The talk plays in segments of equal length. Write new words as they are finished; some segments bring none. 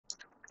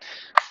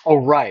All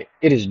right,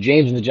 it is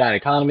James in the Giant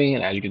Economy,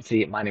 and as you can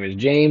see, my name is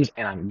James,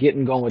 and I'm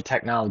getting going with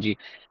technology.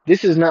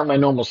 This is not my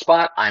normal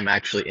spot. I'm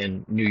actually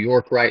in New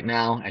York right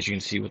now, as you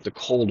can see with the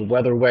cold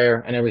weather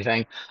wear and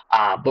everything.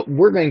 But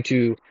we're going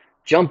to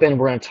jump in.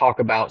 We're going to talk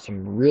about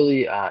some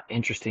really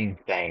interesting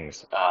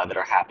things that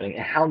are happening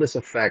and how this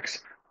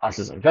affects us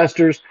as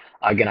investors.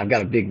 Again, I've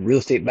got a big real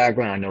estate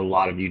background. I know a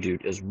lot of you do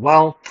as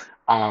well.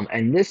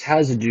 And this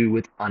has to do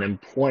with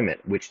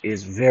unemployment, which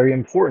is very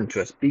important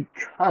to us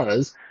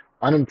because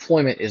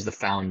unemployment is the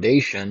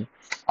foundation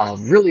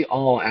of really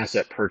all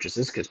asset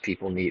purchases because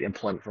people need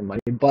employment for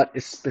money, but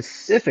it's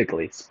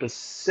specifically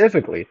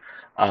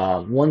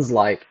ones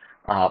like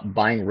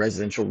buying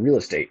residential real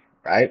estate,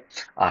 right?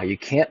 You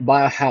can't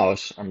buy a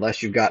house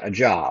unless you've got a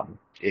job.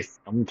 If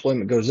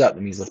unemployment goes up,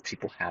 that means less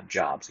people have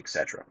jobs,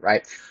 etc.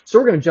 Right? So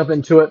we're going to jump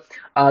into it.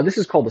 This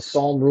is called the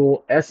Sahm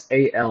Rule,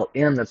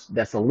 SALM.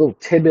 That's a little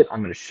tidbit I'm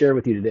going to share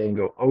with you today and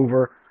go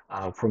over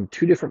from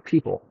two different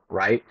people,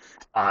 right?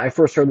 I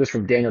first heard this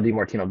from Daniel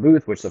DiMartino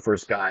Booth, which the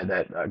first guy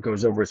that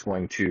goes over is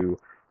going to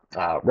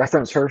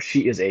reference her.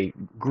 She is a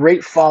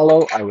great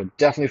follow. I would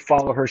definitely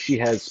follow her. She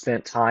has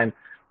spent time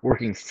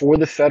working for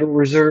the Federal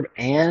Reserve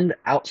and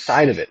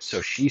outside of it.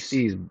 So she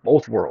sees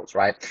both worlds,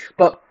 right?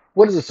 But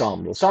what is the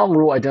Sahm Rule? Sahm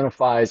Rule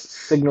identifies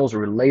signals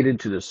related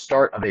to the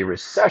start of a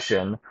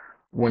recession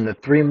when the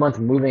 3-month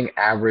moving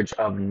average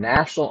of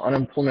national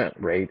unemployment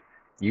rate,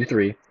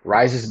 U3,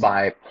 rises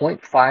by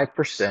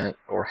 0.5%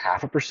 or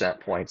half a percent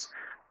points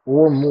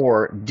or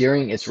more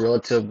during its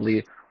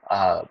relatively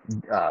low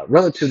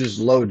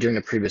during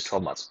the previous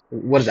 12 months.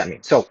 What does that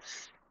mean? So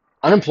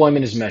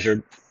unemployment is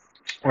measured,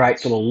 right?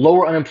 So the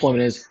lower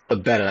unemployment is, the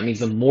better. That means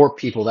the more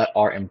people that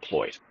are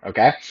employed,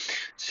 okay?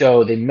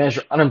 So they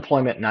measure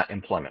unemployment, not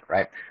employment,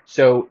 right?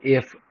 So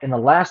if in the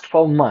last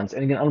 12 months,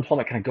 and again,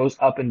 unemployment kind of goes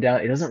up and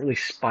down, it doesn't really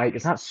spike.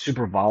 It's not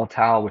super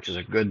volatile, which is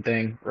a good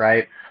thing,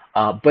 right?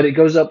 But it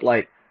goes up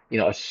like,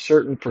 a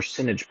certain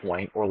percentage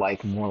point or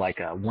like more like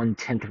a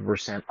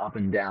 0.1% up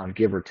and down,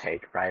 give or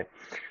take, right?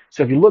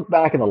 So if you look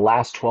back in the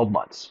last 12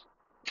 months,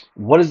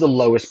 what is the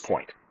lowest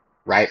point,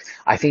 right?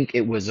 I think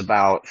it was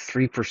about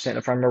 3%,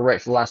 if I remember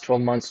right, for the last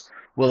 12 months.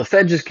 Well, the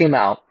Fed just came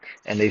out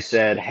and they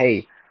said,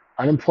 hey,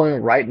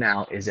 unemployment right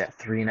now is at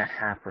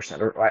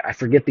 3.5%. Or I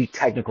forget the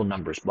technical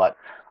numbers, but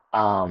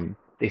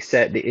they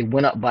said it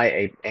went up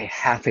by a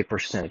half a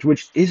percentage,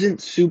 which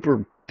isn't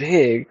super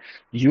big.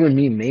 You and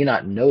me may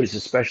not notice,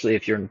 especially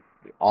if you're in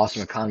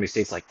awesome economy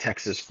states like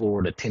Texas,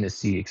 Florida,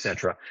 Tennessee,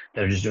 etc.,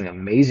 that are just doing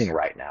amazing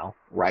right now,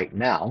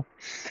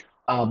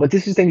 but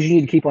this is things you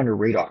need to keep on your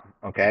radar,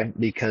 okay?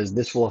 Because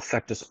this will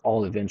affect us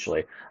all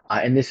eventually.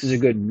 And this is a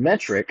good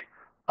metric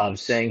of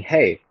saying,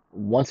 hey,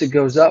 once it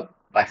goes up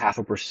by half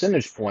a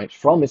percentage point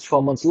from its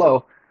 12 months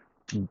low,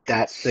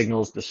 that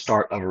signals the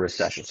start of a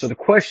recession. So the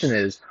question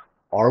is,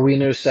 are we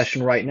in a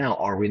recession right now?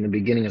 Are we in the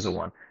beginning of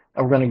one?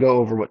 And we're going to go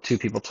over what two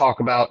people talk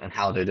about and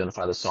how they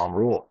identify the Sahm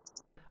rule.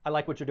 I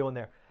like what you're doing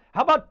there.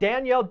 How about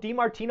Danielle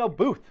DiMartino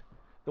Booth?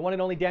 The one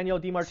and only Danielle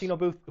DiMartino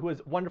Booth, who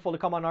is wonderful to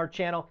come on our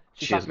channel.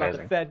 She She is talked about the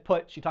amazing. Fed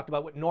put. She talked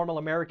about what normal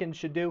Americans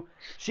should do.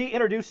 She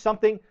introduced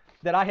something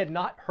that I had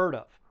not heard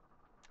of.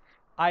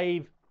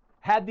 I've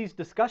had these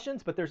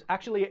discussions, but there's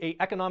actually an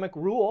economic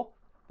rule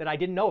that I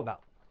didn't know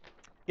about.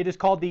 It is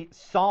called the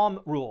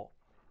Sahm Rule.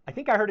 I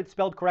think I heard it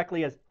spelled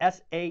correctly as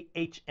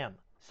S-A-H-M,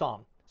 Sahm,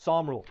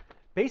 Sahm Rule.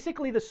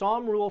 Basically, the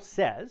Sahm Rule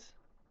says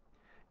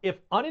if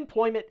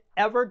unemployment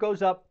ever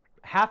goes up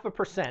half a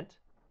percent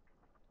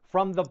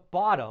from the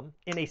bottom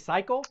in a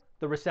cycle,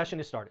 the recession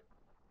is started.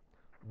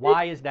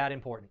 Why is that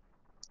important?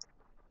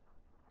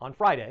 On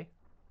Friday,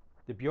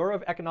 the Bureau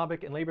of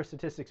Economic and Labor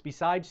Statistics,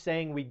 besides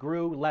saying we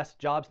grew less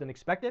jobs than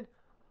expected,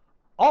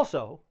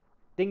 also,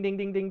 ding, ding,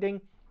 ding, ding, ding,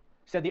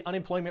 said the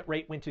unemployment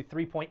rate went to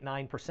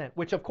 3.9%,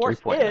 which of course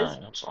is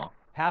 3.9, that's all.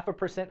 half a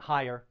percent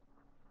higher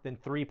than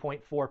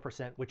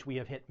 3.4%, which we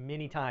have hit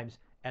many times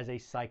as a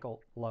cycle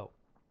low.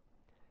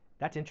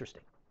 That's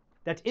interesting.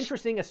 That's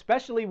interesting,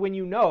 especially when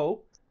you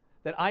know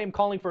that I am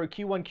calling for a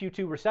Q1,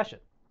 Q2 recession.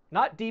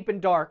 Not deep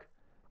and dark,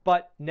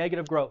 but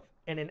negative growth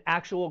and an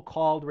actual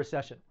called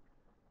recession.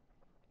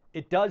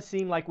 It does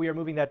seem like we are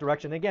moving that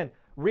direction. Again,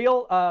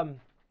 real,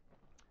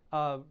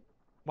 why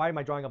am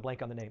I drawing a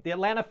blank on the name? The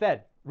Atlanta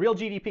Fed, real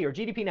GDP or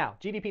GDP now,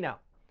 GDP now.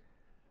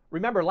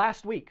 Remember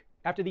last week,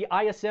 after the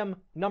ISM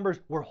numbers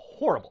were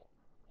horrible,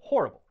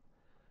 horrible,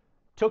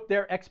 took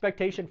their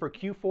expectation for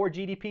Q4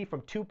 GDP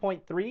from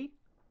 2.3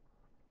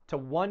 to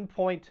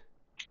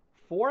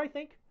 1.4, I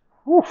think.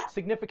 Oof.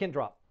 Significant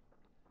drop.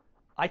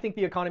 I think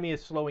the economy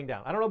is slowing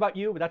down. I don't know about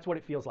you, but that's what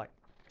it feels like.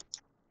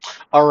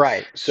 All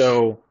right,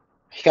 so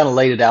he kind of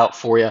laid it out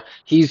for you.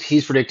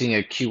 He's predicting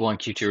a Q1,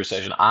 Q2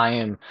 recession. I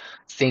am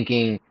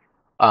thinking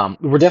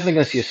we're definitely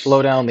going to see a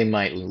slowdown. They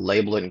might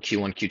label it in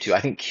Q1, Q2. I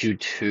think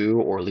Q2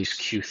 or at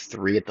least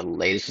Q3 at the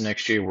latest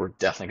next year. We're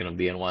definitely going to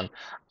be in one.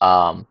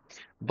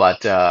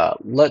 But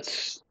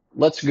let's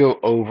go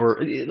over.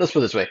 Let's put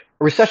it this way: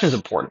 a recession is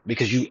important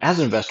because you, as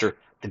an investor,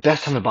 the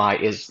best time to buy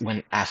is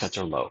when assets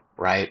are low,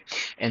 right?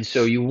 And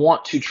so you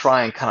want to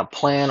try and kind of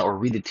plan or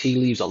read the tea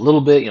leaves a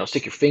little bit,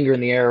 stick your finger in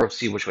the air,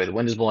 see which way the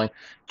wind is blowing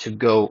to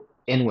go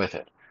in with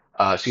it.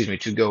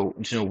 To go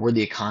to know where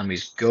the economy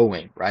is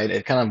going, right?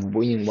 It kind of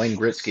Wayne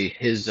Gretzky,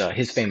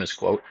 his famous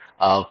quote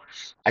of,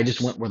 "I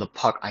just went where the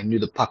puck, I knew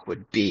the puck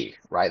would be,"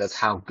 right? That's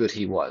how good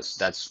he was.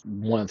 That's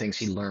one of the things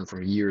he learned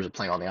from years of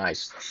playing on the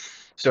ice.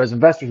 So as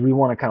investors, we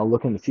want to kind of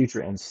look in the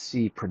future and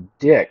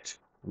predict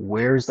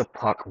where's the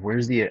puck,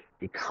 where's the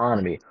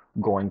economy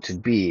going to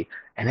be,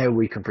 and then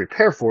we can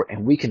prepare for it,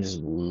 and we can just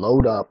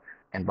load up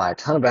and buy a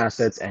ton of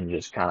assets and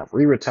just kind of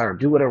re-retire,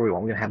 do whatever we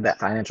want. We're gonna have that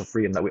financial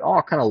freedom that we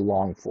all kind of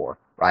long for,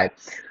 right?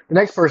 The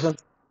next person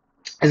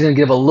is going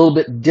to give a little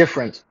bit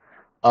different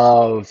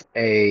of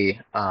a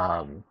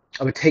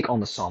take on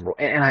the Sahm Rule,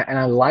 and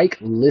I like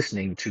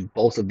listening to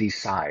both of these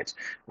sides,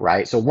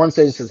 right? So one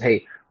side says,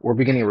 "Hey, we're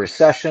beginning a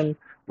recession."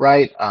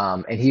 Right,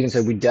 and he even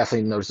said we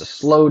definitely noticed a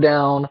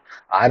slowdown.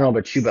 I don't know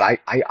about you, but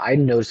I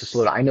noticed a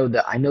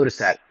slowdown. I noticed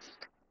that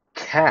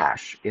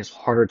cash is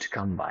harder to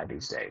come by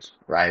these days,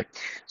 right?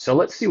 So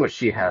let's see what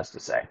she has to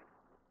say.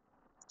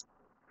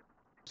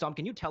 Sahm,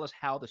 can you tell us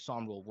how the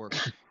Sahm Rule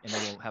works, and then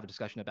we'll have a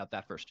discussion about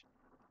that first.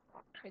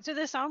 Right, so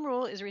the Sahm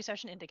Rule is a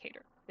recession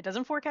indicator. It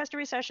doesn't forecast a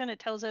recession. It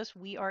tells us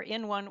we are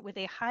in one with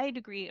a high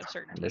degree of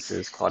certainty. And this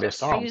is Claudia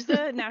So if I Sahm. use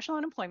the national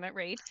unemployment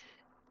rate,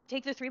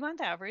 take the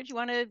 3-month average. You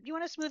want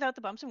to smooth out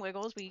the bumps and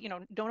wiggles. We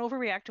don't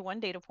overreact to one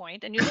data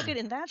point, and you look at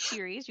in that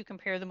series. You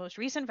compare the most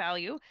recent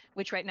value,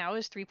 which right now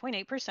is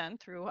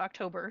 3.8% through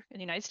October in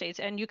the United States,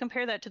 and you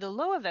compare that to the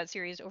low of that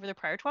series over the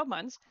prior 12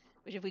 months,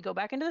 which if we go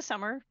back into the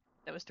summer,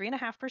 that was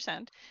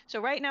 3.5%.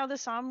 So right now the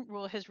Sahm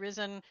Rule has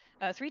risen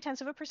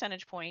 0.3 of a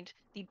percentage point.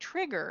 The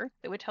trigger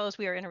that would tell us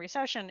we are in a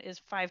recession is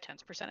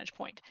 0.5 percentage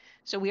point.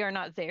 So we are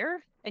not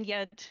there, and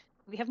yet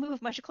we have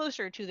moved much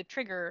closer to the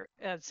trigger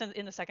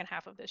in the second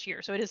half of this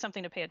year. So it is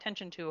something to pay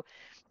attention to.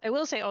 I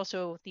will say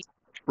also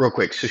Real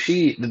quick. So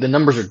the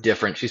numbers are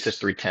different. She says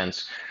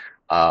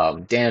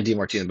 0.3. Dana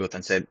DiMartino both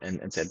and said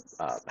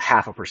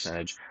half a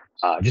percentage.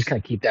 Just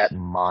kind of keep that in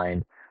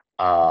mind.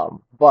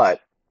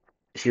 But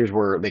here's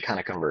where they kind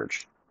of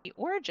converge. the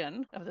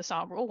origin of the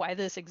Sahm Rule, why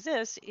this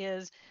exists,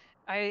 is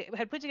I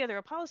had put together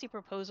a policy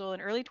proposal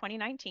in early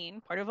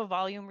 2019, part of a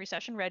volume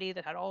recession ready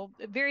that had all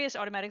various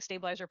automatic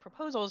stabilizer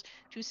proposals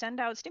to send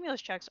out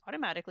stimulus checks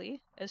automatically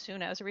as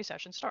soon as a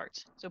recession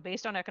starts. So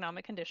based on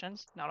economic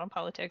conditions, not on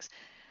politics.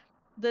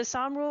 The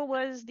Sahm Rule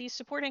was the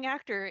supporting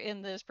actor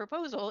in this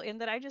proposal in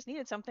that I just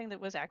needed something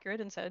that was accurate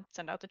and said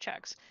send out the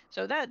checks.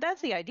 So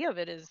that's the idea of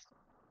it, is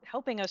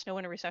helping us know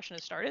when a recession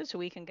has started so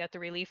we can get the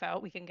relief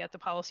out, we can get the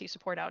policy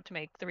support out to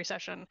make the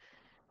recession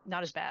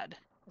not as bad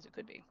as it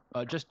could be.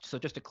 Just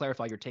to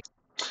clarify, your take.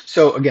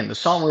 So again, the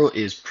Sahm Rule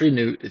is pretty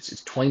new. It's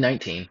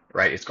 2019,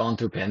 right? It's gone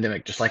through a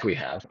pandemic just like we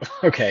have,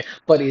 okay?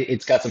 But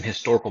it's got some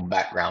historical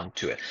background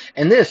to it.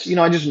 And this,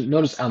 I just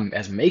noticed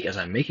as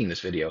I'm making this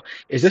video,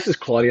 this is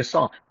Claudia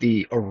Sahm,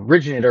 the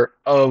originator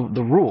of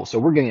the rule. So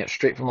we're getting it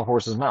straight from the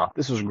horse's mouth.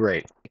 This was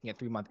great. Taking a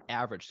 3-month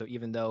average. So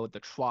even though the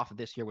trough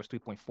this year was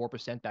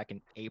 3.4% back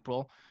in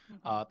April,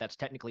 that's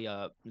technically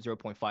a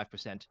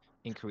 0.5%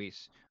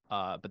 increase.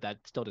 But that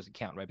still doesn't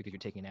count, right? Because you're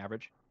taking an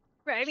average.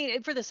 Right. I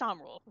mean, for the Sahm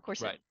Rule, of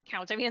course, Right. It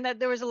counts. I mean, that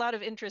there was a lot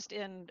of interest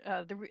in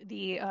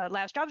the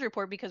last jobs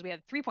report because we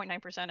had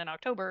 3.9% in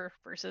October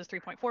versus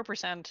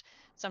 3.4%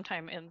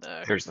 sometime in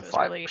the Here's the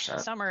early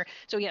 5%. summer.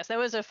 So yes, that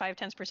was a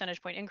 0.5 percentage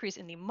point increase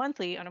in the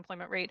monthly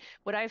unemployment rate.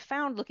 What I've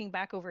found looking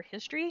back over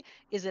history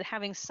is that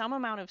having some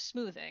amount of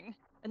smoothing,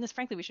 and this,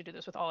 frankly, we should do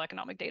this with all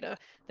economic data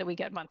that we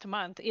get month to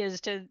month, is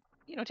to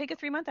take a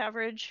 3-month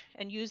average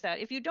and use that.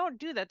 If you don't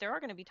do that, there are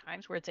going to be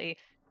times where it's a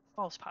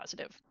false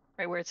positive,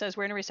 right, where it says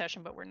we're in a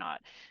recession, but we're not.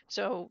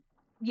 So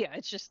yeah,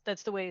 it's just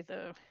that's the way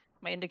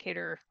my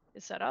indicator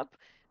is set up.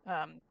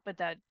 But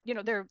that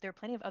there are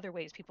plenty of other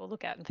ways people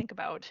look at and think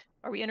about: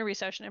 are we in a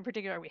recession? In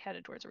particular, are we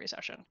headed towards a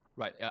recession?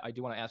 Right. I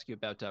do want to ask you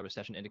about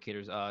recession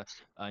indicators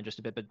in just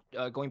a bit,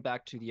 but going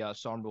back to the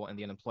Sahm Rule and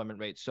the unemployment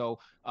rate. So,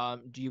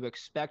 do you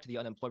expect the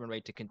unemployment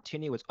rate to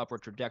continue its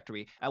upward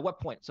trajectory? At what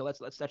point? So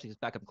let's actually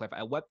just back up and clarify.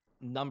 At what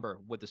number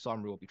would the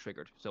Sahm Rule be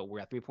triggered? So we're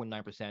at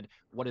 3.9%.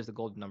 What is the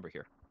golden number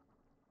here?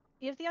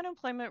 If the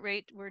unemployment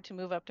rate were to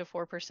move up to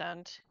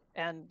 4%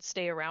 and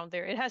stay around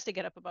there, it has to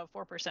get up above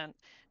 4%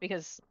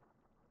 because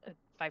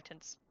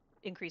 0.5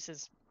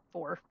 increases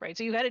 4, right?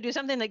 So you got to do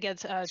something that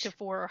gets to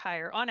 4 or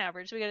higher on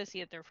average. So we got to see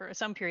it there for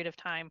some period of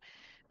time.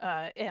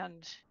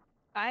 And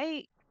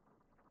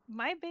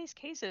my base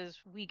case is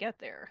we get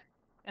there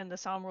and the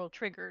Sahm Rule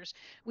triggers.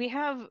 We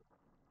have,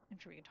 I'm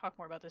sure we can talk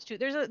more about this too.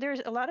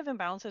 There's a lot of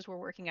imbalances we're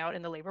working out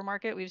in the labor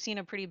market. We've seen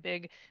a pretty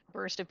big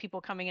burst of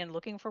people coming in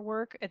looking for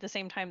work at the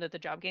same time that the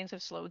job gains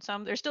have slowed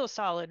some. They're still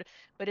solid,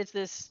 but it's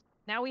this,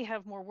 now we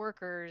have more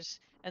workers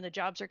and the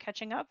jobs are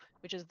catching up,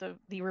 which is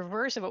the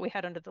reverse of what we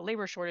had under the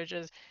labor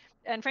shortages.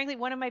 And frankly,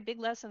 one of my big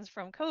lessons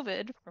from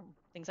COVID, from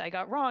things I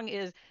got wrong,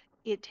 is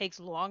it takes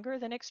longer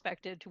than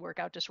expected to work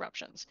out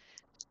disruptions.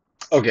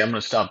 Okay, I'm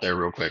going to stop there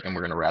real quick and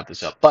we're going to wrap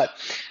this up. But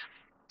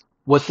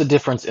What's the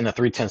difference in the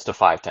 3/10 to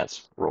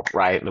 5/10 rule,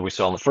 right? That we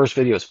saw in the first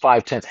video is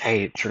 5/10,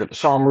 hey, trigger the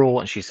Sahm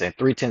rule, and she said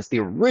 3/10, the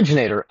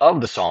originator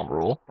of the Sahm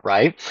rule,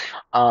 right?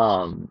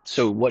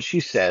 So what she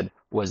said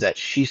was that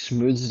she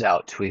smooths it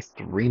out to a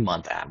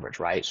 3-month average,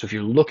 right? So if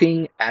you're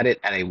looking at it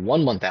at a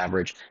 1-month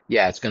average,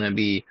 yeah, it's going to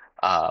be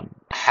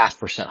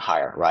 0.5%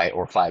 higher, right?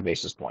 Or 5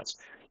 basis points.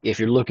 If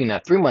you're looking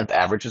at 3-month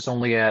average, it's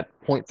only at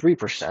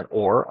 0.3%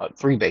 or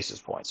 3 basis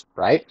points,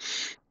 right?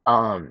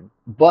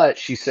 But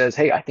she says,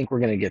 hey, I think we're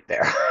going to get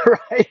there,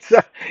 right? So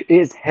it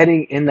is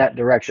heading in that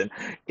direction.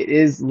 It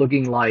is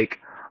looking like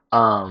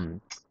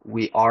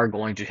we are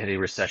going to hit a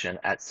recession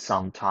at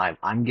some time.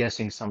 I'm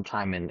guessing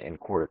sometime in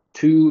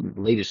Q2,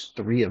 latest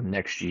 3 of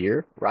next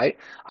year, right?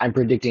 I'm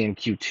predicting in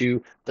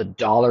Q2, the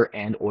dollar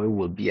and oil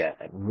will be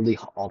at really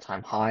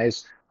all-time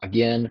highs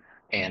again,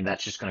 and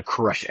that's just going to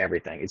crush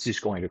everything. It's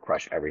just going to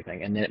crush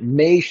everything. And then it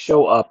may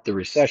show up the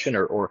recession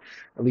or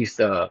at least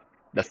the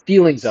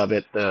feelings of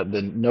it,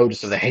 the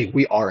notice of the, hey,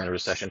 we are in a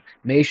recession,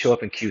 may show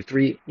up in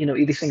Q3. You know,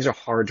 these things are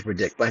hard to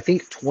predict, but I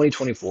think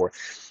 2024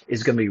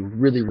 is going to be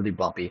really, really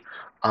bumpy.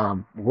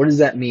 What does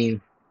that mean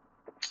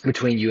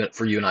between you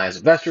for you and I as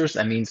investors?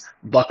 That means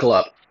buckle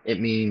up. It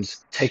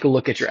means take a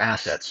look at your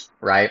assets,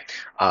 right?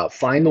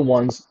 Find the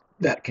ones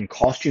that can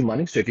cost you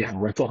money. So if you have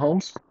rental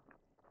homes,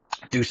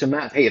 do some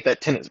math. Hey, if that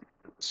tenant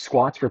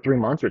squats for 3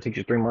 months, or it takes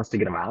you 3 months to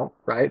get them out,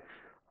 right?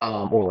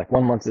 Or like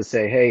 1 month to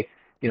say, hey,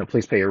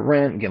 please pay your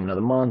rent, give them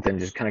another month, and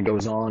just kind of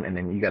goes on, and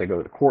then you got to go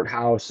to the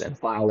courthouse and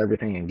file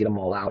everything and get them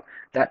all out.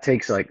 That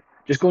takes like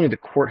just going to the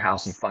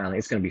courthouse and filing.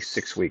 It's going to be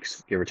 6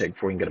 weeks, give or take,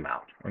 before you can get them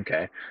out.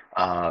 Okay,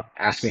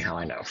 ask me how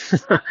I know.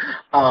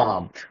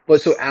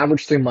 But so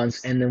average 3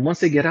 months, and then once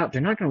they get out,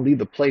 they're not going to leave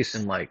the place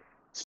in like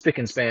spick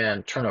and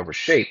span turnover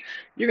shape.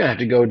 You're gonna have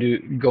to go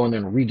in there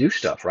and redo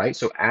stuff, right?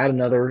 So add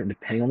another,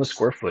 depending on the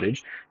square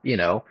footage,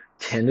 $10,000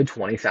 to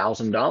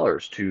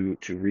 $20,000 to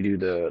redo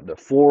the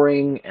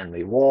flooring and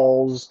the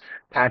walls,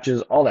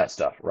 patches, all that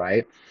stuff,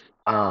 right?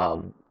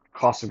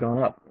 Costs have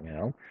gone up,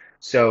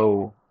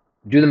 So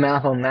do the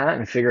math on that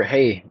and figure,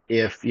 hey,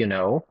 if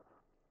 20,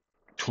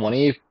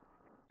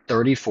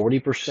 30,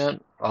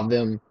 40% of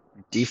them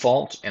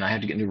default and I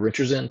have to get new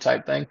renters in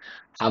type thing,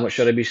 how much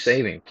should I be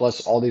saving?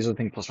 Plus all these other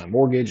things, plus my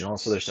mortgage and all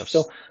this other stuff.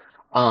 So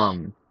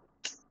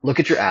look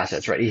at your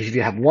assets, right? If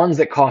you have ones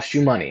that cost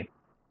you money,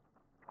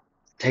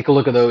 take a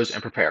look at those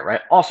and prepare,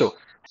 right? Also,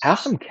 have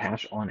some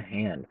cash on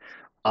hand.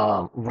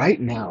 Right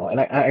now, and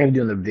I am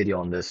doing the video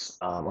on this.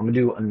 I'm gonna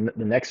do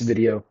the next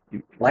video.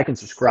 Like and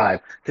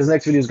subscribe, because the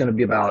next video is going to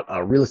be about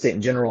real estate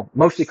in general,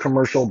 mostly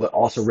commercial, but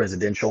also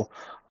residential.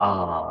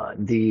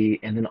 And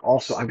then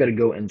also I've got to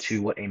go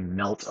into what a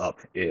melt up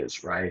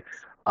is, right?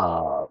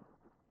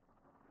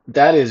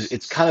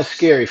 It's kind of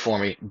scary for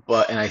me,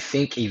 and I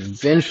think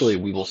eventually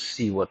we will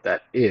see what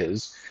that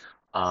is.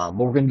 But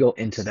we're going to go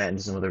into that in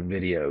some other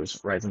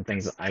videos, right? Some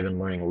things that I've been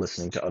learning,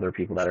 listening to other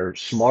people that are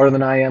smarter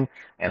than I am,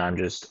 and I'm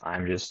just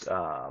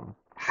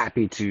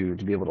happy to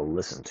be able to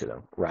listen to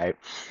them, right?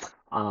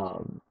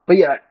 But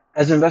yeah,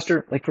 as an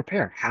investor, like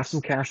prepare, have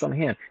some cash on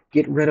hand,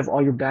 get rid of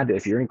all your bad debt.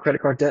 If you're in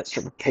credit card debt,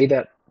 start pay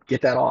that,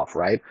 get that off,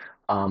 right?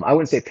 I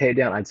wouldn't say pay it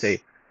down. I'd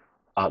say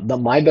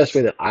my best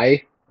way that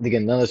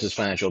again, none of this is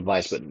financial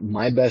advice, but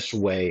my best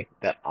way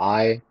that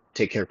I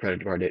take care of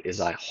credit card debt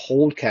is I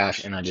hold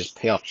cash and I just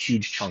pay off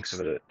huge chunks of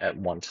it at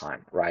one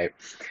time, right?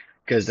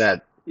 Because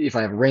that if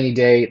I have a rainy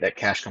day, that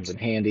cash comes in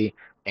handy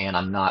and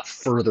I'm not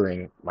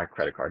furthering my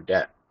credit card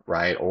debt,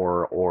 right?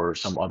 Or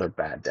some other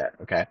bad debt,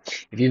 okay?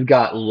 If you've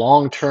got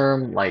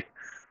long-term like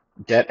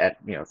debt at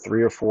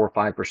 3 or 4 or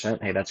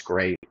 5%, hey, that's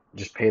great.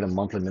 Just pay the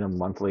minimum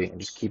monthly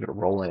and just keep it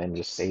rolling and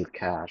just save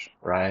cash,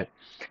 right?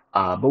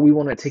 But we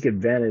want to take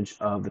advantage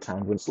of the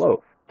times when it's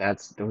low.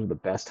 Those are the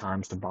best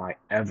times to buy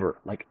ever.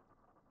 Like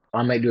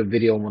I might do a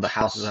video on one of the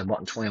houses I bought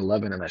in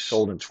 2011 and I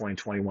sold in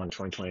 2021,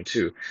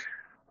 2022.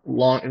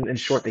 Long and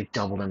short, they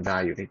doubled in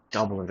value. They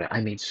doubled in value.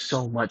 I made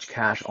so much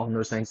cash on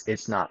those things.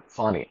 It's not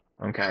funny,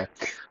 okay?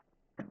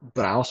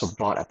 But I also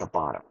bought at the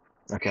bottom,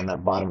 okay, in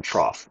that bottom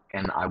trough.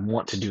 And I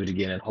want to do it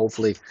again. And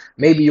hopefully,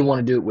 maybe you want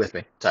to do it with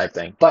me type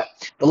thing. But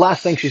the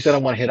last thing she said I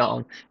want to hit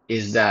on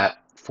is that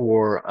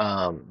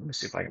let me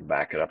see if I can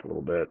back it up a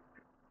little bit.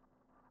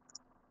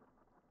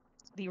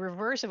 The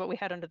reverse of what we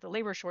had under the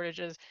labor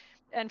shortages.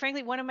 And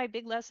frankly, one of my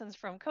big lessons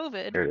from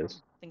COVID, There it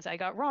is. things I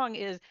got wrong,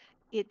 is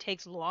it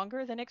takes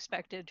longer than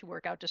expected to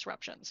work out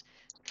disruptions.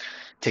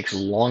 Takes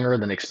longer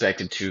than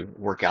expected to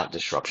work out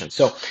disruptions.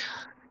 So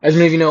as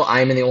many of you know,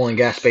 I am in the oil and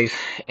gas space,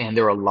 and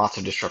there are lots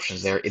of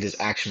disruptions there. It is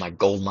actually my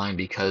gold mine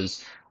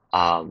because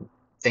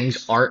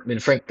things aren't, been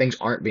frank, things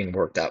aren't being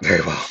worked out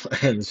very well.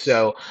 And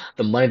so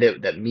the money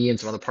that me and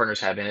some other partners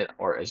have in it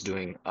is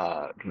doing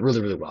really,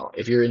 really well.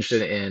 If you're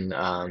interested in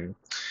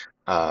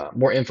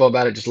more info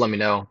about it, just let me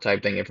know.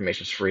 Type thing.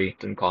 Information is free.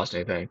 Doesn't cost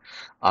anything.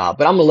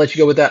 But I'm gonna let you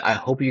go with that. I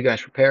hope you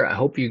guys prepare. I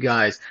hope you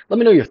guys let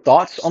me know your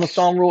thoughts on the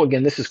Sahm rule.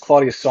 Again, this is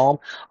Claudia Sahm.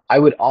 I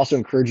would also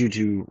encourage you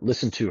to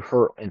listen to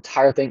her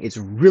entire thing. It's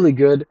really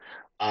good.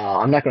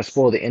 I'm not going to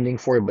spoil the ending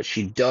for you, but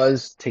she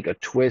does take a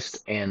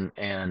twist and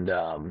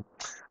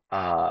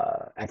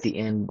at the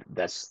end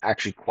that's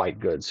actually quite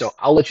good. So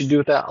I'll let you do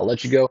with that. I'll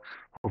let you go.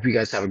 Hope you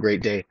guys have a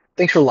great day.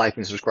 Thanks for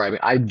liking and subscribing.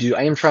 I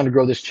am trying to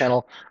grow this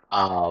channel.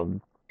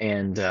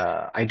 And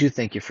I do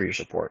thank you for your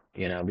support,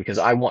 because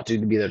I want to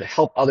be there to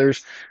help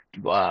others,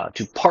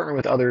 to partner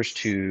with others,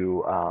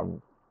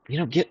 to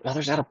get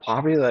others out of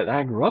poverty that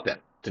I grew up in.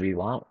 To be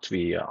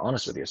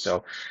honest with you.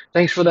 So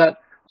thanks for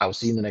that. I will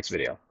see you in the next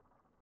video.